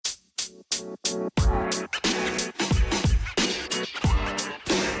Hello,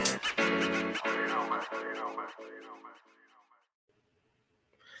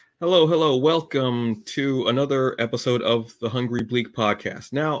 hello. Welcome to another episode of the Hungry Bleak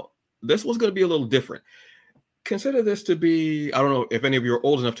podcast. Now, this was going to be a little different. Consider this to be, I don't know if any of you are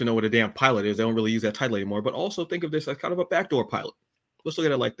old enough to know what a damn pilot is. They don't really use that title anymore, but also think of this as kind of a backdoor pilot. Let's look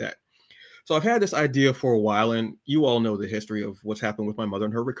at it like that. So I've had this idea for a while, and you all know the history of what's happened with my mother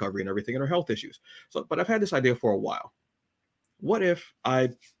and her recovery and everything and her health issues. But I've had this idea for a while. What if I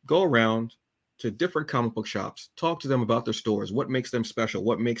go around to different comic book shops, talk to them about their stores, what makes them special,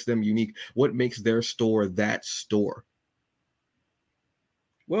 what makes them unique, what makes their store that store?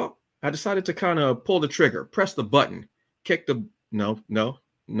 Well, I decided to kind of pull the trigger, press the button, kick the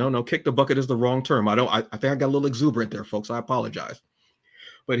kick the bucket is the wrong term. I think I got a little exuberant there, folks. I apologize.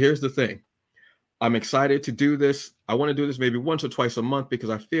 But here's the thing. I'm excited to do this. I want to do this maybe once or twice a month because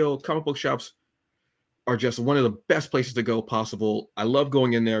I feel comic book shops are just one of the best places to go possible. I love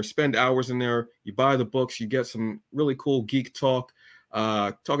going in there, spend hours in there. You buy the books, you get some really cool geek talk,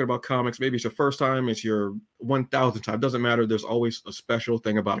 talking about comics. Maybe it's your first time, it's your 1,000th time. Doesn't matter. There's always a special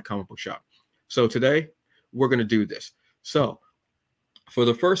thing about a comic book shop. So today we're going to do this. So for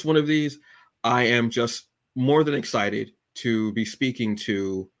the first one of these, I am just more than excited to be speaking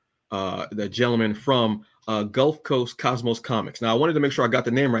to the gentleman from Gulf Coast Cosmos Comics. Now, I wanted to make sure I got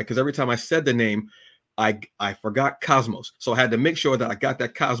the name right because every time I said the name, I forgot Cosmos. So I had to make sure that I got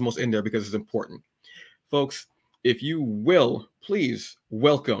that Cosmos in there because it's important. Folks, if you will, please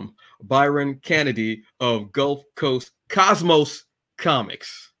welcome Byron Kennedy of Gulf Coast Cosmos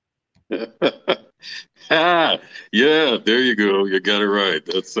Comics. Yeah, there you go. You got it right.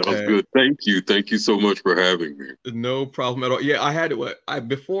 That sounds good. Thank you. Thank you so much for having me. No problem at all. Yeah, I had it.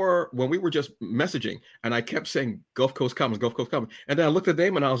 Before when we were just messaging and I kept saying Gulf Coast Comics, Gulf Coast Comics. And then I looked at the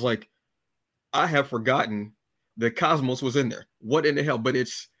name and I was like, I have forgotten that Cosmos was in there. What in the hell? But it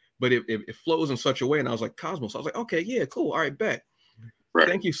flows in such a way. And I was like, Cosmos. I was like, okay, yeah, cool. All right, bet. Right.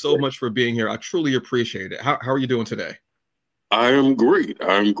 Thank you so much for being here. I truly appreciate it. How are you doing today? I am great.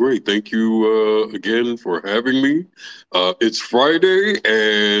 I'm great. Thank you again for having me. It's Friday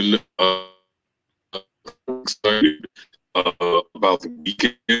and I'm excited about the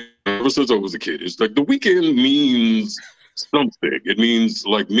weekend. Ever since I was a kid, it's like the weekend means something. It means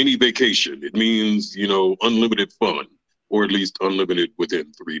like mini vacation. It means, unlimited fun, or at least unlimited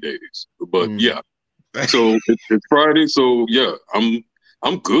within 3 days. But yeah, so it's Friday. So yeah, I'm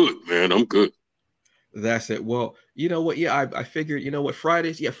good, man. I'm good. That's it. Well, you know what? Yeah, I figured,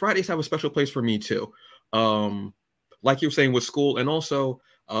 Fridays have a special place for me too. Like you were saying with school, and also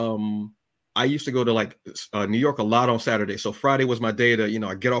I used to go to like New York a lot on Saturday. So Friday was my day to,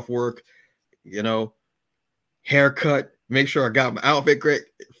 I get off work, haircut, make sure I got my outfit great,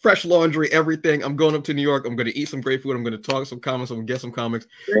 fresh laundry, everything. I'm going up to New York. I'm going to eat some great food. I'm going to talk some comics. I'm going to get some comics.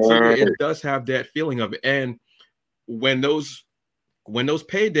 So it does have that feeling of it. And when those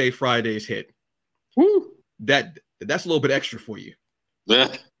payday Fridays hit, woo, that's a little bit extra for you.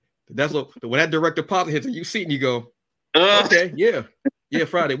 That's when that direct deposit hits and you see it and you go, okay, yeah,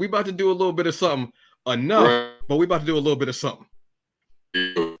 Friday. We about to do a little bit of something enough, but we about to do a little bit of something.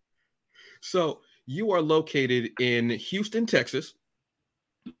 So you are located in Houston, Texas.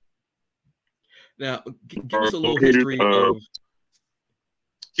 Now, give us a little history of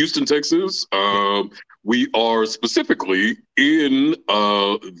Houston, Texas. We are specifically in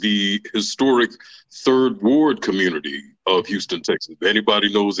the historic Third Ward community of Houston, Texas. If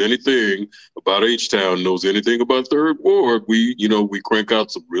anybody knows anything about H-Town, knows anything about Third Ward, we crank out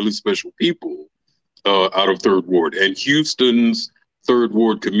some really special people out of Third Ward. And Houston's Third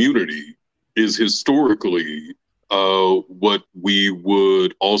Ward community is historically what we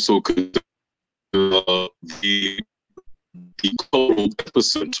would also consider the cultural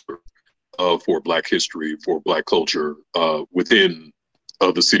epicenter for Black history, for Black culture within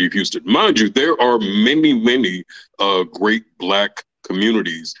the city of Houston. Mind you, there are many, many great Black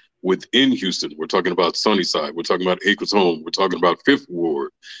communities within Houston. We're talking about Sunnyside. We're talking about Acres Home. We're talking about Fifth Ward.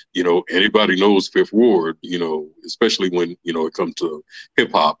 Anybody knows Fifth Ward, especially when, it comes to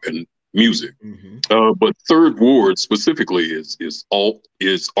hip hop and music. Mm-hmm. But Third Ward specifically is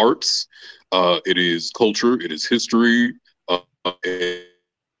arts. It is culture. It is history.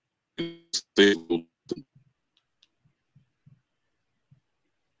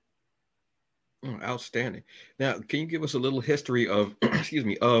 Outstanding. Now, can you give us a little history of,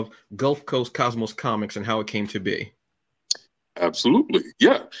 of Gulf Coast Cosmos Comics and how it came to be? Absolutely.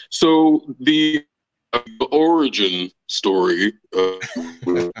 Yeah. So the origin story of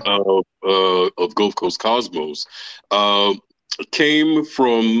Gulf Coast Cosmos came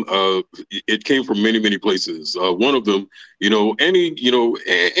from it came from many places. One of them, anybody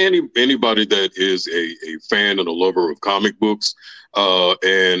that is a fan and a lover of comic books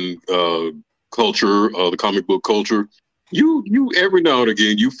and culture, the comic book culture. You every now and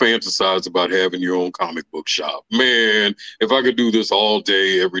again you fantasize about having your own comic book shop. Man, if I could do this all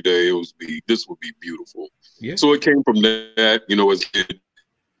day, every day, this would be beautiful. Yeah. So it came from that, as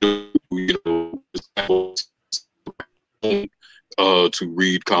to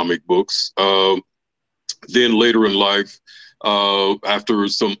read comic books. Then later in life, after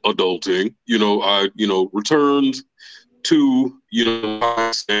some adulting, I returned to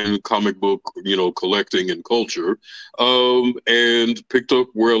and comic book collecting and culture, and picked up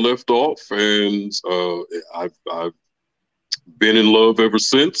where I left off, and I've been in love ever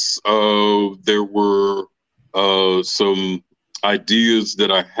since. There were some ideas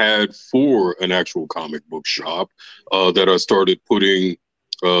that I had for an actual comic book shop that I started putting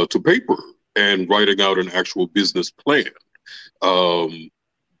to paper and writing out an actual business plan,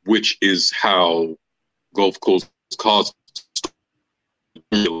 which is how Gulf Coast Cosmos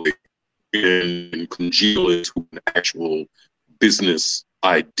and congeal into an actual business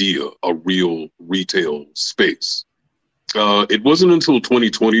idea, a real retail space. It wasn't until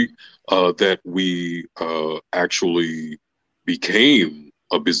 2020 that we actually became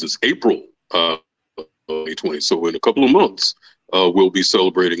a business. April 2020. So in a couple of months, we'll be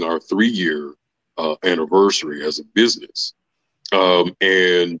celebrating our 3-year anniversary as a business.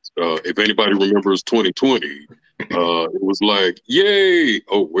 And if anybody remembers 2020, it was like, yay!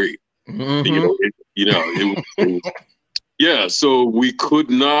 Oh wait, Mm-hmm. it was yeah. So we could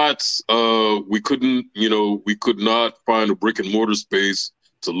not find a brick and mortar space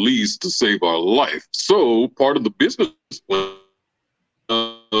to lease to save our life. So part of the business plan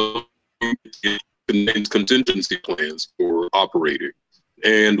contains contingency plans for operating.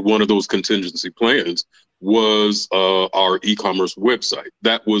 And one of those contingency plans was our e-commerce website.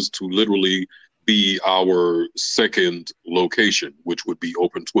 That was to literally be our second location, which would be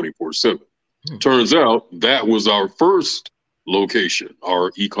open 24/7. Turns out that was our first location,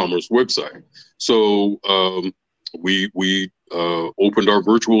 our e-commerce website. So we opened our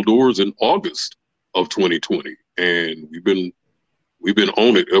virtual doors in August of 2020, and we've been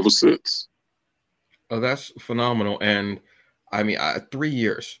on it ever since. Oh, that's phenomenal. And I mean, 3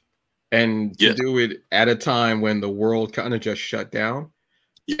 years, and to do it at a time when the world kind of just shut down,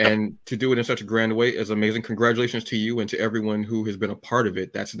 and to do it in such a grand way is amazing. Congratulations to you and to everyone who has been a part of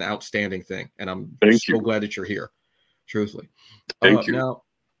it. That's an outstanding thing, and I'm so glad that you're here. Truthfully, thank you.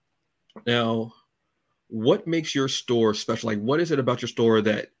 Now, what makes your store special? Like, what is it about your store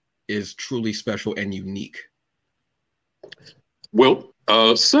that is truly special and unique? Well,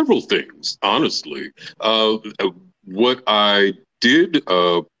 several things, honestly. What I did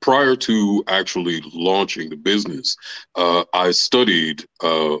prior to actually launching the business, I studied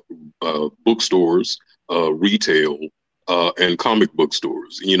bookstores, retail, and comic book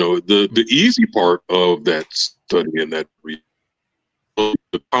stores. The easy part of that study and that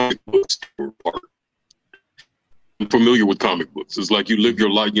the comic book store part. I'm familiar with comic books. It's like you live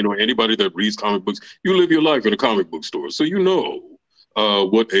your life. Anybody that reads comic books, you live your life in a comic book store, so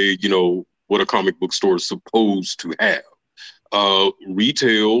what a comic book store is supposed to have.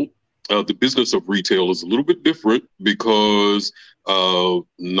 Retail, the business of retail is a little bit different because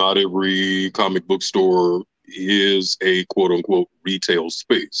not every comic book store is a quote unquote retail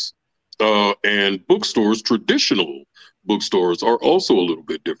space. And bookstores, traditional bookstores, are also a little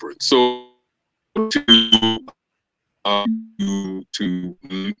bit different. So to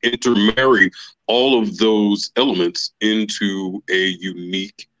intermarry all of those elements into a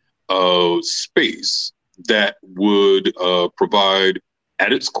unique space that would provide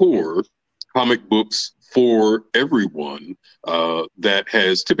at its core comic books for everyone that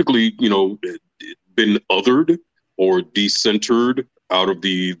has typically been othered or decentered out of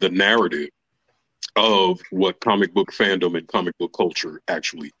the narrative of what comic book fandom and comic book culture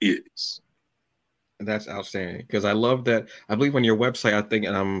actually is. That's outstanding, because I love that. I believe on your website, I think,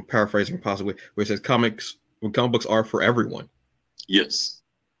 and I'm paraphrasing possibly, where it says comic books are for everyone. Yes,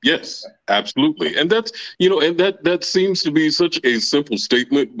 absolutely. And that's, and that seems to be such a simple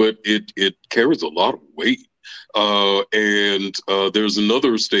statement, but it carries a lot of weight. And there's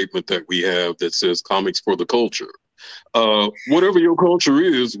another statement that we have that says comics for the culture. Whatever your culture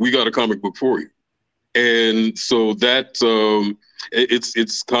is, we got a comic book for you. And so that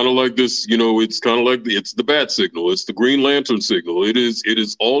it's kind of like this, it's kind of like it's the bat signal, it's the Green Lantern signal. It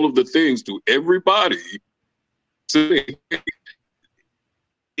is all of the things to everybody.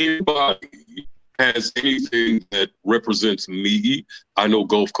 Anybody has anything that represents me, I know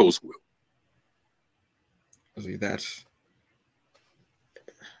Gulf Coast will. See, that's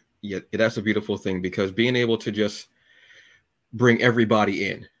a beautiful thing, because being able to just bring everybody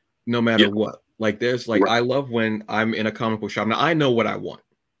in, no matter what. Like there's like, I love when I'm in a comic book shop. Now I know what I want.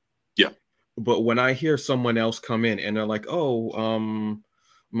 Yeah. But when I hear someone else come in and they're like, oh,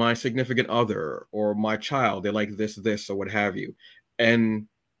 my significant other or my child, they like this, or what have you. And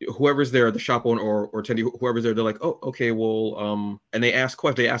whoever's there, the shop owner or attendee, whoever's there, they're like, oh, okay, well, and they ask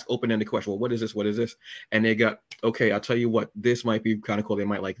open-ended questions. Well, what is this? What is this? And they got, okay, I'll tell you what, this might be kind of cool. They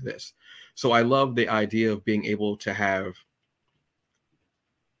might like this. So I love the idea of being able to have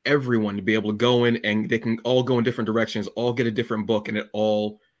everyone to be able to go in, and they can all go in different directions, all get a different book, and it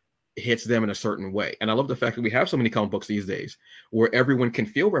all hits them in a certain way. And I love the fact that we have so many comic books these days where everyone can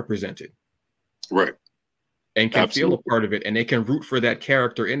feel represented. Right. And can feel a part of it, and they can root for that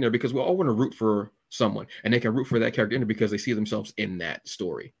character in there, because we all want to root for someone, and they can root for that character in there because they see themselves in that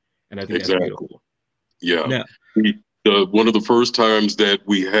story. And I think that's beautiful. Yeah. Now, one of the first times that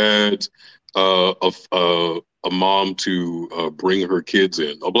we had a mom to bring her kids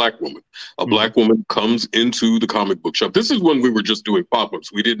in, a black woman. Black woman comes into the comic book shop. This is when we were just doing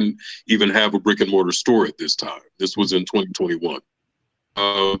pop-ups. We didn't even have a brick and mortar store at this time. This was in 2021.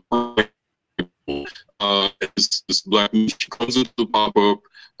 This black woman, she comes into the pop-up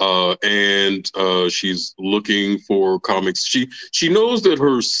and she's looking for comics. She knows that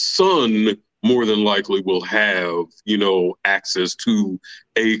her son more than likely will have, access to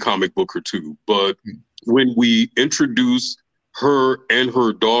a comic book or two. But when we introduce her and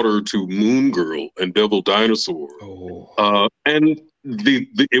her daughter to Moon Girl and Devil Dinosaur, and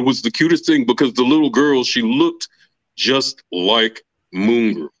it was the cutest thing, because the little girl, she looked just like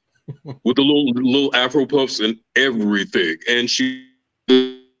Moon Girl with the little Afro puffs and everything. And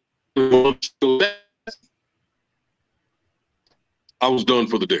I was done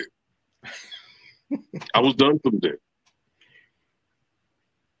for the day. I was done for the day.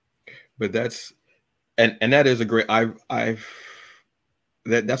 But that's and that is a great.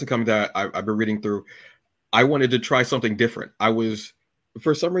 That's a comic that I've been reading through. I wanted to try something different.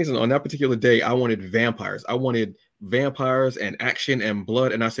 For some reason on that particular day, I wanted vampires. I wanted vampires and action and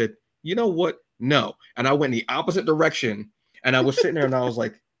blood. And I said, you know what? No. And I went in the opposite direction. And I was sitting there and I was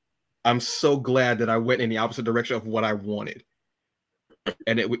like, I'm so glad that I went in the opposite direction of what I wanted.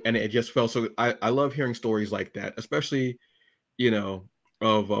 And it just felt so. I love hearing stories like that, especially,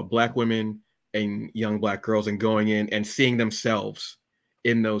 of black women and young black girls, and going in and seeing themselves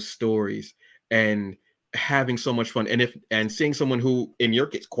in those stories and having so much fun. And seeing someone who, in your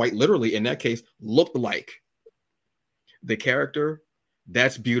case, quite literally in that case, looked like the character.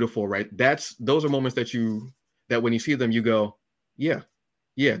 That's beautiful, right? Those are moments that when you see them, you go, yeah,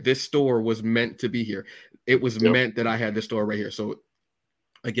 this store was meant to be here. It was meant that I had this store right here. So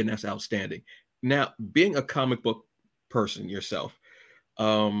again, that's outstanding. Now, being a comic book person yourself,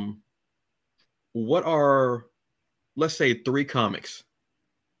 what are, let's say, 3 comics?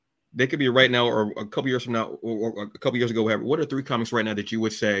 They could be right now or a couple years from now or a couple years ago, whatever. What are 3 comics right now that you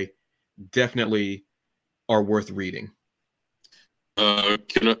would say definitely are worth reading?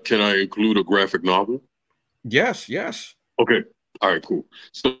 Can I include a graphic novel? Yes. Okay. All right, cool.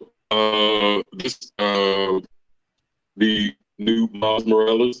 So the new Miles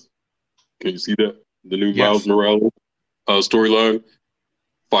Morales. Can you see that? The new Miles Morales storyline.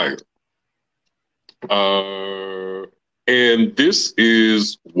 Fire. And this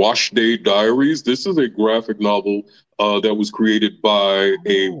is Wash Day Diaries. This is a graphic novel that was created by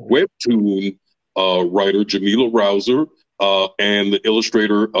a webtoon writer, Jamila Rouser, and the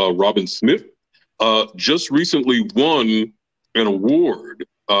illustrator, Robin Smith. Just recently won an award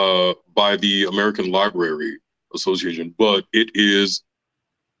by the American Library Association, but it is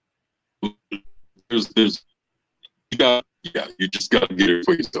you just got to get it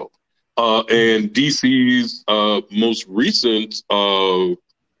for yourself. And DC's most recent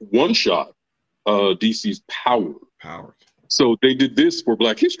one shot, DC's Power. So they did this for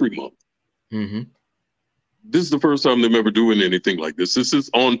Black History Month. Mm-hmm. This is the first time they're ever doing anything like this. This is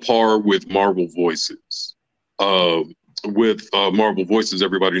on par with Marvel Voices. With Marvel Voices,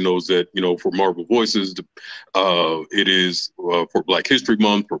 everybody knows that, for Marvel Voices, it is for Black History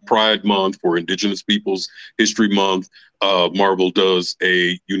Month, for Pride Month, for Indigenous Peoples History Month. Marvel does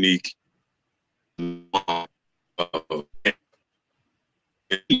a unique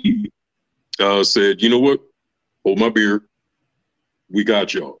said, you know what? Hold my beer. We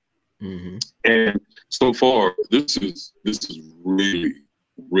got y'all. Mm-hmm. And so far, this is really,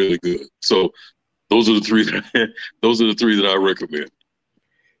 really good. So those are the 3 that I recommend.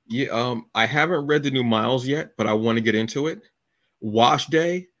 Yeah, I haven't read the new Miles yet, but I want to get into it. Wash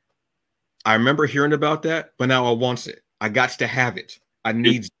Day, I remember hearing about that, but now I wants it. I got to have it. I It,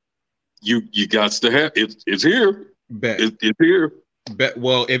 need you got to have it. It's here. bet. It's here. Bet.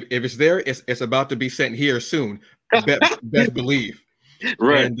 Well, if it's there, it's about to be sent here soon. Best believe.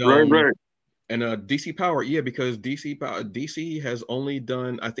 Right, And right, um right. and DC Power, yeah, because DC has only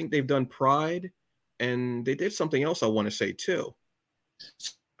done, I think they've done Pride, and they did something else I want to say too.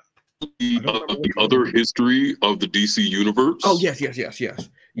 I don't remember The which other one. history of the DC Oh universe, yes.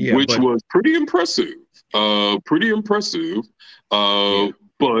 Yeah, which but was pretty impressive. Pretty impressive. yeah.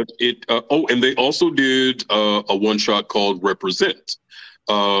 But it. Oh, and they also did a one shot called Represent.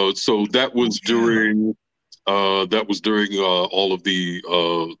 So that Oh was yeah. during. That was during all of the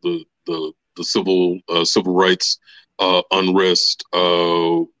civil rights unrest.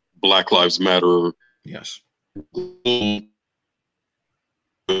 Black Lives Matter. Yes.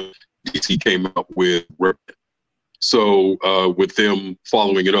 DC came out with. So with them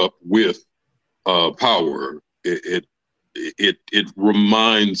following it up with power, it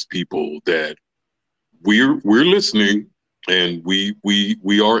reminds people that we're listening, and we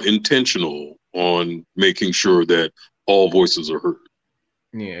are intentional on making sure that all voices are heard.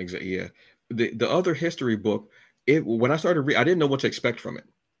 Yeah, exactly. Yeah. The other history book, it when I started I didn't know what to expect from it.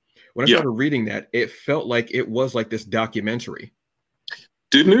 When I Yeah, started reading that, it felt like it was like this documentary.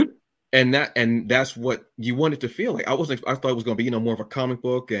 didn't it? And that's what you wanted to feel like. I thought it was going to be, more of a comic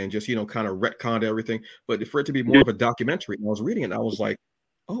book and just, kind of retconned everything, but for it to be more Yeah, of a documentary, and I was reading it and I was like,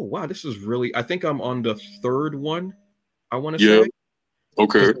 oh wow, this is really, I think I'm on the third one, I want to yeah. say,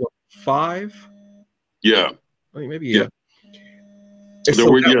 because Okay. there were five. Yeah, I mean, maybe, yeah. yeah. And There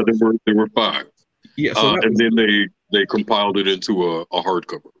so were that yeah was, there were five, yeah, so that and was, then they compiled it into a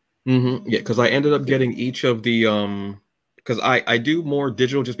hardcover. yeah, because I ended up getting each of the because I do more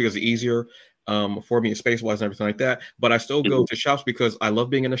digital just because it's easier for me space wise and everything like that. But I still go Mhm. to shops because I love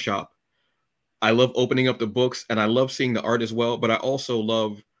being in a shop. I love opening up the books and I love seeing the art as well. But I also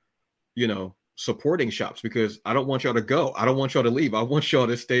love, supporting shops because I don't want y'all to go. I don't want y'all to leave. I want y'all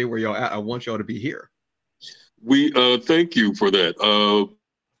to stay where y'all at. I want y'all to be here. We thank you for that.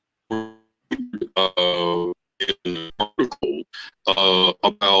 In an article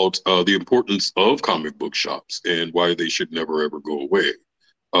about the importance of comic book shops and why they should never ever go away.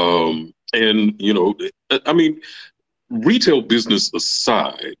 And I mean, retail business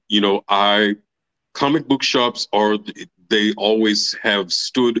aside, I comic book shops are they always have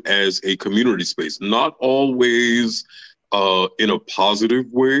stood as a community space, not always in a positive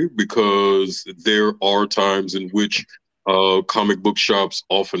way, because there are times in which comic book shops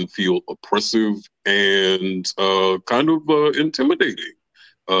often feel oppressive and kind of intimidating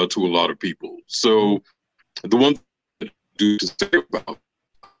to a lot of people. So the one thing I do to say about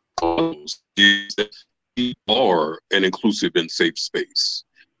those is that we are an inclusive and safe space,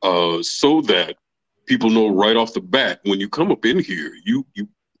 so that people know right off the bat when you come up in here, you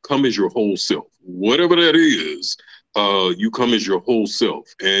come as your whole self, whatever that is. You come as your whole self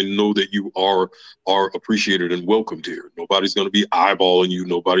and know that you are appreciated and welcomed here. Nobody's going to be eyeballing you.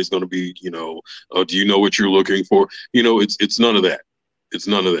 Nobody's going to be, do you know what you're looking for? It's none of that. It's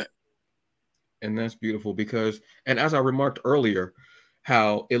none of that. And that's beautiful because, and as I remarked earlier,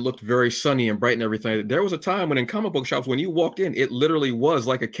 how it looked very sunny and bright and everything. There was a time when in comic book shops, when you walked in, it literally was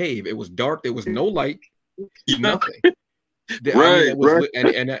like a cave. It was dark. There was no light, Yeah, nothing. I mean, right, it was right,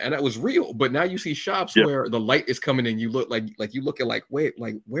 and that was real. But now you see shops yeah, where the light is coming in. You look like you look at like, wait,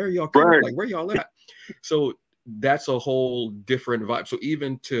 like where are y'all coming? right. Like where y'all at? So that's a whole different vibe. So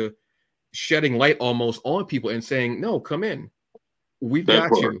even to shedding light almost on people and saying, no, come in. We've That got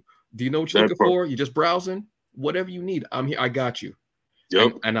part, you. Do you know what you're that looking part. for? You just browsing? Whatever you need, I'm here. I got you.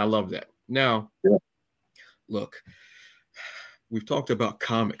 Yep. And I love that. Now, Yeah. look, we've talked about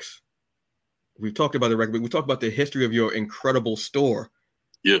comics. We've talked about the record. We talked about the history of your incredible store.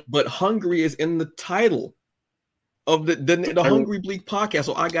 Yeah. But hungry is in the title of the Hungry Bleak podcast.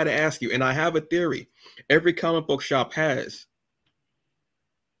 So I got to ask you, and I have a theory. Every comic book shop has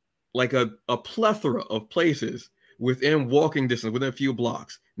like a plethora of places within walking distance, within a few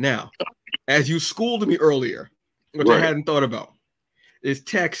blocks. Now, as you schooled me earlier, which I Right, hadn't thought about, is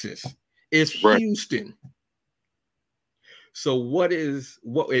Texas, is right. Houston. So what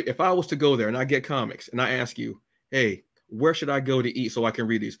if I was to go there and I get comics and I ask you, hey, where should I go to eat so I can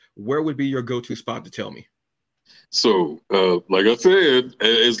read these? Where would be your go-to spot to tell me? So, like I said,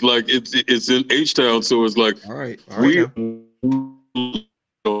 it's like it's in H Town, so it's like All right we now.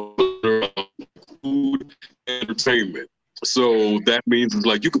 food entertainment. So that means it's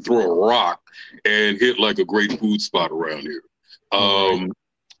like you could throw a rock and hit like a great food spot around here. All right. Um,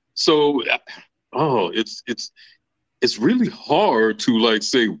 So, oh, it's really hard to like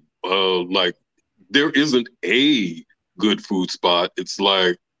say like there isn't a good food spot. It's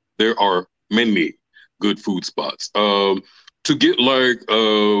like there are many good food spots. To get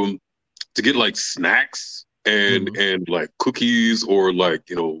like snacks Mhm. and like cookies or like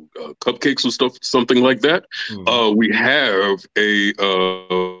cupcakes or stuff, something like that. Mhm. We have a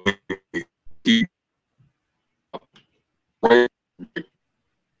right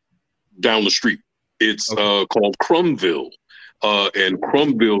down the street. It's Okay. called Crumville. And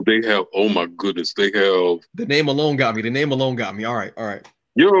Crumville, they have, oh my goodness, they have, The name alone got me. The name alone got me. All right. All right.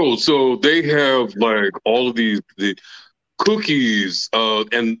 so they have like all of the cookies,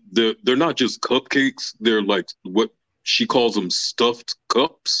 and they're not just cupcakes, they're like what she calls them stuffed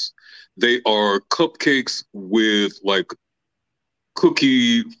cups. They are cupcakes with like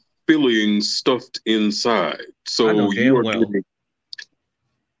cookie fillings stuffed inside. I know So you damn are well. getting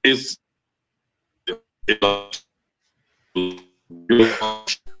it's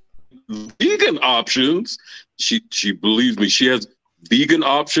vegan options. She believes me. She has vegan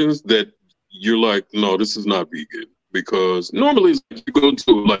options that you're like, no, this is not vegan. Because normally you go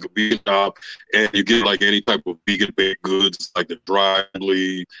to like a vegan shop and you get like any type of vegan baked goods, like the dry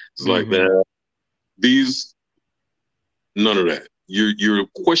leaves, like Hmm. that. These none of that. You're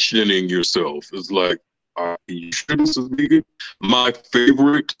questioning yourself. It's like, are you sure this is vegan? My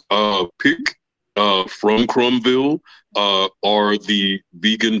favorite pick from Crumville are the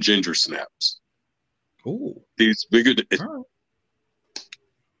vegan ginger snaps. Ooh. These bigger. All right.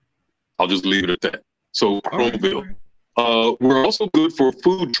 I'll just leave it at that. So All right. All Crumville. right. We're also good for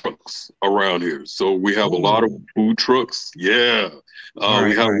food trucks around here. So we have a lot of Ooh. food trucks. Yeah, All we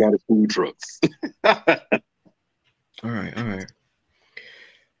right. have All a right. lot of food trucks. All right. All right.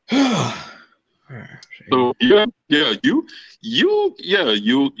 All right. So yeah,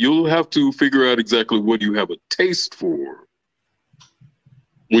 you'll have to figure out exactly what you have a taste for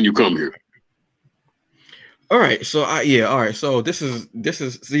when you come here. All right. So yeah. All right. So this is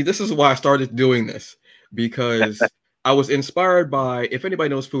why I started doing this, because I was inspired by, if anybody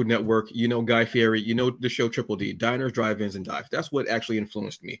knows Food Network, you know Guy Fieri, you know the show Triple D, Diners, Drive-ins, and Dives. That's what actually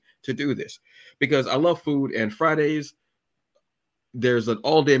influenced me to do this, because I love food, and Fridays there's an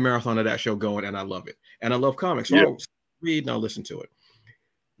all-day marathon of that show going, and I love it. And I love comics, so Yeah, I'll read and I'll listen to it.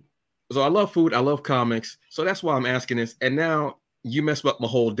 So I love food, I love comics, so that's why I'm asking this. And now you messed up my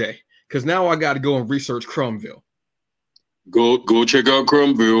whole day, because now I got to go and research Crumville. go check out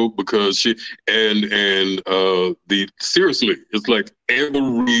Crumville because she and the seriously, it's like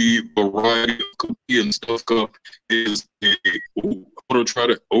every variety of cookie and stuff cup is a, ooh, I want to try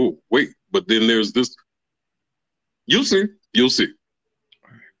to. Oh wait, but then there's this. You'll see. You'll see.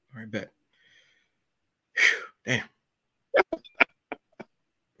 All right, bet. Damn,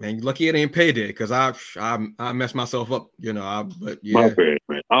 man, you lucky it ain't payday, because I messed myself up, but My yeah. bad,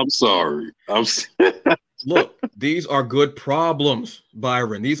 man. I'm sorry. Look, these are good problems,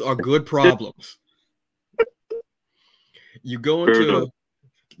 Byron. These are good problems. You go Fair enough. into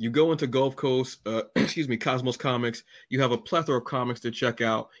you go into Gulf Coast, excuse me, Cosmos Comics. You have a plethora of comics to check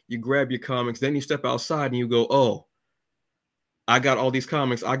out. You grab your comics, then you step outside and you go, oh, I got all these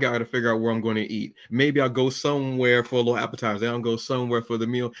comics. I got to figure out where I'm going to eat. Maybe I'll go somewhere for a little appetizer. Then I'll go somewhere for the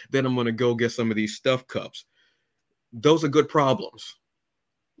meal. Then I'm going to go get some of these stuffed cups. Those are good problems.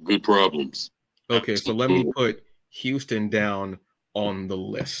 Good problems. Okay, so let me Absolutely. put Houston down on the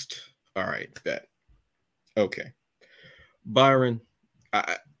list. All right, bet. Okay. Byron,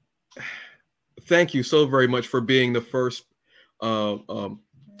 I, thank you so very much for being the first uh, um,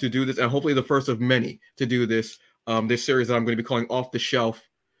 to do this, and hopefully the first of many to do this. This series that I'm going to be calling Off the Shelf.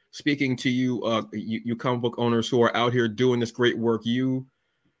 Speaking to you, you comic book owners who are out here doing this great work. You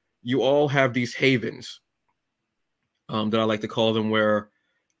all have these havens, that I like to call them, where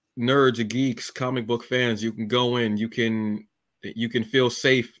nerds, geeks, comic book fans, you can go in, you can feel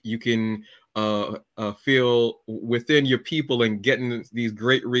safe, you can feel within your people and getting these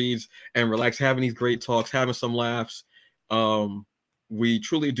great reads and relax, having these great talks, having some laughs. We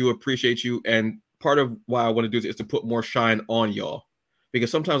truly do appreciate you, and part of why I want to do this is to put more shine on y'all, because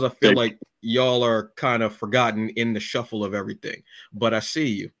sometimes I feel Thank like y'all are kind of forgotten in the shuffle of everything. But I see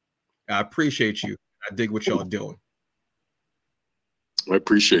you, I appreciate you, I dig what y'all doing. I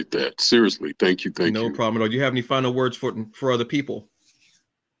appreciate that. Seriously, thank you, thank No you. problem at all. Do you have any final words for other people?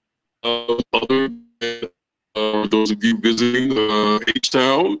 Other than those of you visiting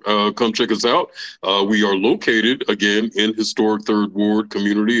H-Town, come check us out. We are located again in historic Third Ward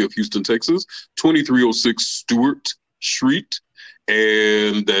community of Houston, Texas, 2306 Stewart Street.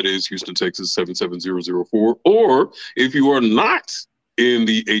 And that is Houston, Texas 77004. Or if you are not in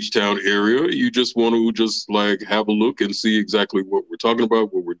the H-Town area, you just want to just like have a look and see exactly what we're talking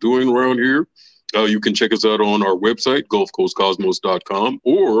about, what we're doing around here, you can check us out on our website, gulfcoastcosmos.com,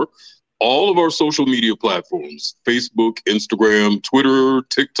 or all of our social media platforms, Facebook, Instagram, Twitter,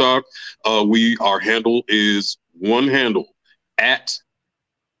 TikTok. Our handle is one handle, at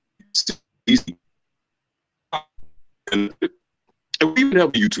CC. And we even have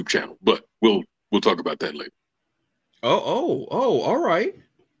a YouTube channel, but we'll talk about that later. Oh, all right.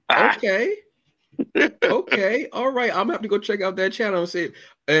 Okay. Okay, all right. I'm gonna have to go check out that channel and see it.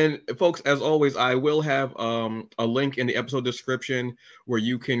 And folks, as always, I will have a link in the episode description where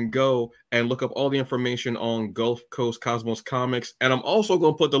you can go and look up all the information on Gulf Coast Cosmos Comics. And I'm also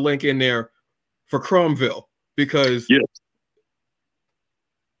gonna put the link in there for Crumville, because yes.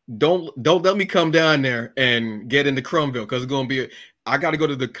 Don't let me come down there and get into Crumville, because it's gonna be I got to go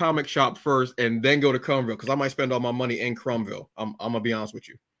to the comic shop first and then go to Crumville, because I might spend all my money in Crumville. I'm gonna be honest with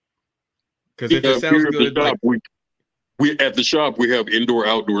you. Because if it sounds good, shop, we at the shop we have indoor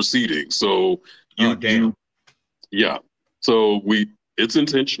outdoor seating. So so it's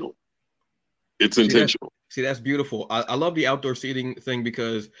intentional. It's intentional. See, that's beautiful. I love the outdoor seating thing,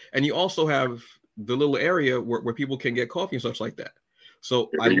 because, and you also have the little area where people can get coffee and such like that.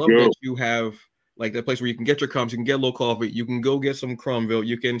 So I love that you have like that place where you can get your crumbs, you can get a little coffee, you can go get some Crumville,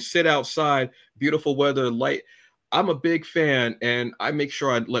 you can sit outside, beautiful weather, light. I'm a big fan, and I make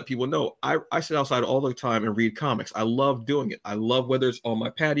sure I let people know I sit outside all the time and read comics. I love doing it. I love whether it's on my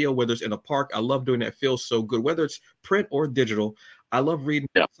patio, whether it's in a park. I love doing that. It feels so good, whether it's print or digital. I love reading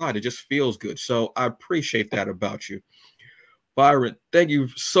outside. It just feels good. So I appreciate that about you. Byron, thank you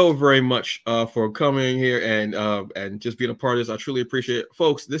so very much for coming here and just being a part of this. I truly appreciate it.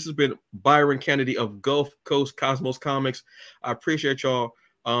 Folks, this has been Byron Kennedy of Gulf Coast Cosmos Comics. I appreciate y'all.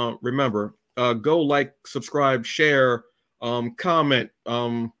 Remember, go like, subscribe, share, comment,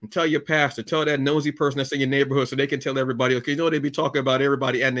 tell your pastor, tell that nosy person that's in your neighborhood so they can tell everybody. Okay, you know, they be talking about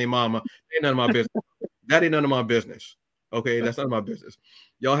everybody and their mama. Ain't none of my business. That ain't none of my business. Okay, that's none of my business.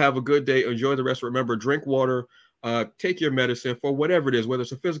 Y'all have a good day. Enjoy the rest. Remember, drink water. Take your medicine for whatever it is, whether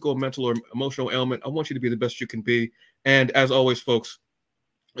it's a physical, mental, or emotional ailment. I want you to be the best you can be. And as always, folks,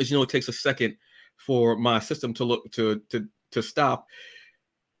 as you know, it takes a second for my system to look to stop.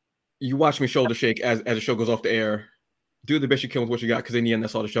 You watch me shoulder shake as the show goes off the air. Do the best you can with what you got, because in the end,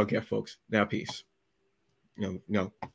 that's all the show get, folks. Now, peace. No.